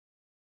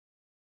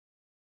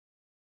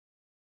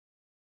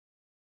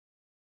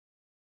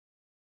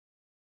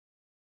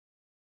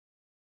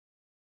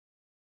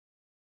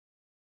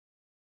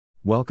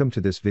Welcome to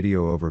this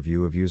video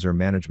overview of user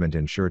management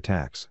in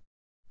SureTax.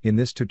 In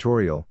this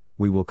tutorial,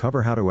 we will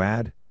cover how to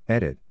add,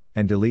 edit,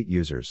 and delete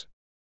users.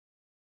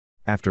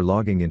 After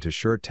logging into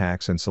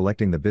SureTax and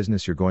selecting the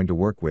business you're going to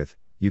work with,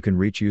 you can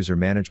reach user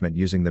management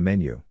using the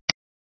menu.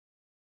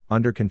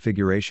 Under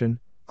Configuration,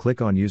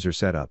 click on User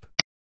Setup.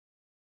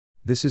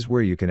 This is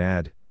where you can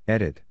add,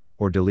 edit,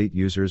 or delete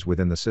users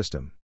within the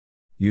system.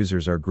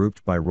 Users are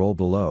grouped by role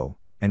below,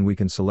 and we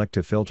can select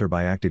to filter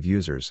by active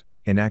users,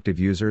 inactive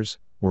users,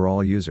 or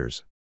all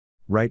users.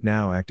 Right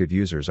now active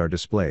users are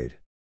displayed.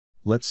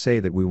 Let's say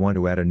that we want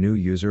to add a new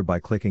user by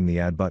clicking the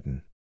Add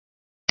button.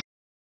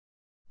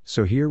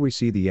 So here we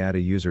see the Add a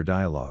User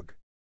dialog.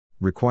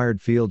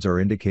 Required fields are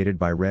indicated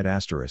by red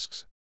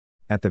asterisks.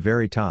 At the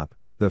very top,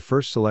 the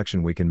first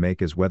selection we can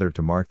make is whether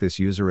to mark this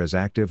user as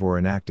active or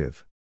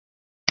inactive.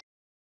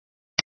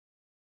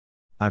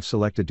 I've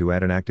selected to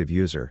add an active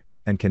user,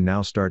 and can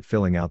now start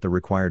filling out the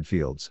required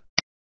fields.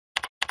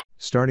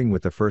 Starting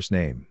with the first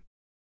name,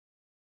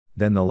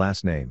 then the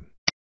last name,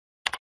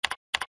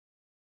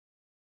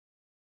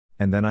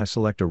 and then I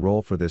select a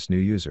role for this new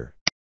user,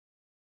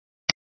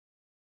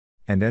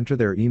 and enter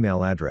their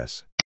email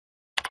address.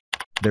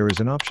 There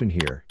is an option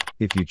here,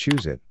 if you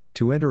choose it,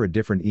 to enter a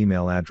different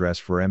email address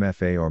for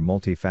MFA or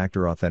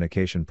multi-factor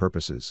authentication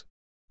purposes.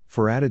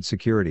 For added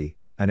security,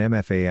 an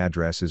MFA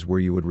address is where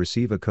you would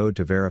receive a code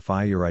to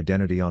verify your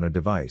identity on a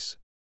device.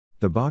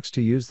 The box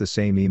to use the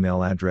same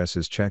email address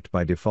is checked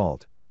by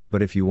default,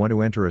 but if you want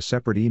to enter a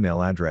separate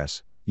email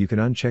address, you can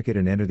uncheck it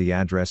and enter the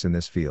address in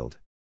this field.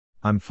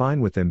 I'm fine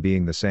with them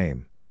being the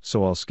same,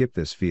 so I'll skip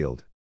this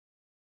field.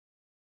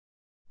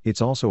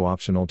 It's also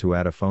optional to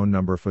add a phone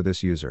number for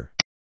this user.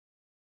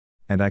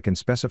 And I can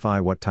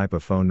specify what type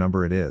of phone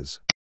number it is.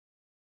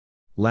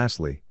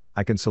 Lastly,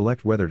 I can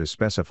select whether to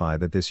specify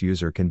that this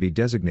user can be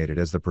designated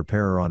as the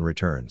preparer on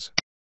returns.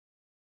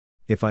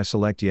 If I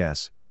select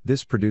yes,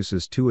 this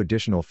produces two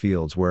additional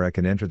fields where I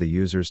can enter the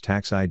user's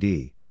tax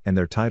ID, and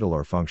their title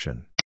or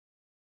function.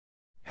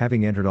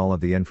 Having entered all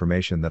of the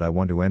information that I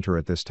want to enter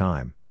at this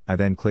time, I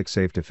then click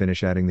Save to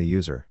finish adding the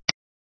user.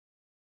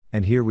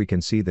 And here we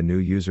can see the new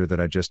user that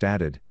I just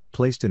added,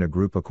 placed in a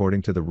group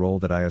according to the role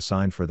that I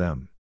assigned for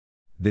them.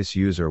 This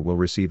user will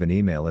receive an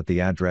email at the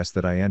address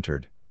that I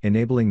entered,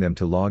 enabling them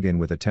to log in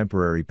with a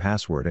temporary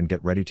password and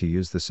get ready to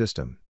use the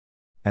system.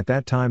 At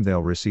that time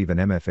they'll receive an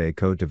MFA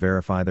code to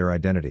verify their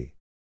identity.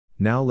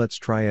 Now let's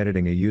try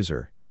editing a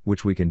user,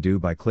 which we can do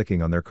by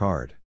clicking on their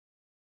card.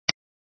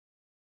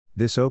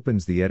 This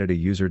opens the Edit a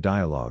User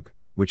dialog,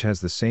 which has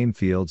the same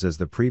fields as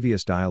the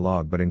previous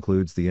dialog but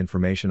includes the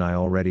information I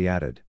already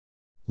added.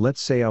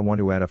 Let's say I want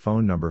to add a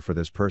phone number for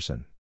this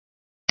person.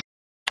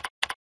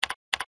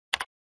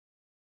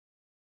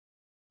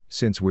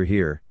 Since we're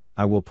here,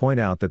 I will point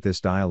out that this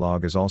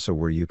dialog is also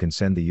where you can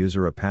send the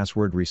user a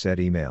password reset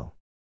email.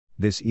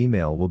 This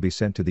email will be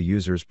sent to the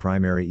user's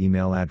primary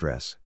email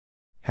address.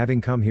 Having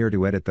come here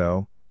to edit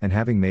though, and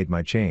having made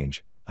my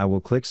change, I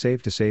will click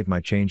Save to save my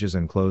changes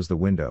and close the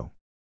window.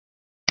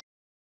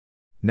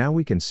 Now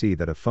we can see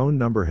that a phone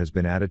number has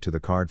been added to the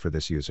card for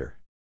this user.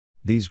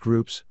 These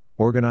groups,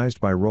 organized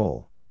by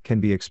role,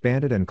 can be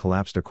expanded and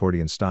collapsed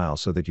accordion style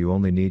so that you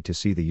only need to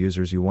see the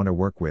users you want to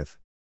work with.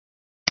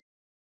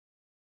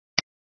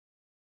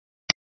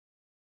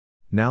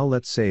 Now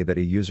let's say that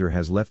a user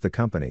has left the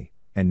company,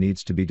 and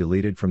needs to be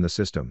deleted from the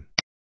system.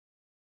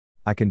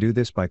 I can do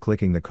this by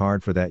clicking the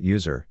card for that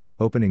user,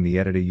 opening the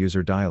Edit a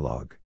User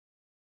dialog.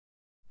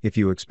 If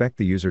you expect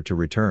the user to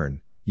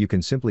return, you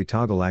can simply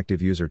toggle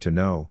Active User to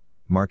No,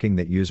 marking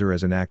that user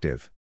as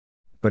inactive.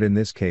 But in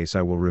this case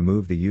I will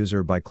remove the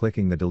user by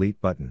clicking the Delete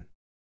button.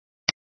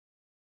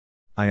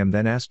 I am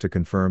then asked to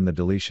confirm the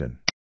deletion.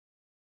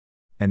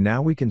 And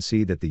now we can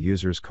see that the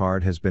user's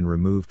card has been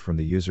removed from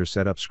the user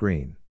setup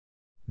screen.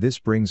 This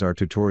brings our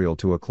tutorial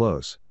to a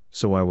close,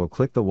 so I will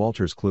click the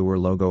Wolters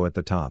Kluwer logo at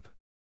the top.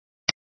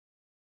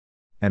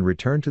 And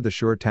return to the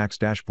SureTax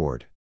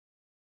dashboard.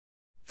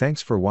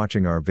 Thanks for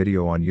watching our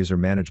video on user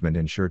management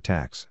in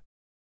SureTax.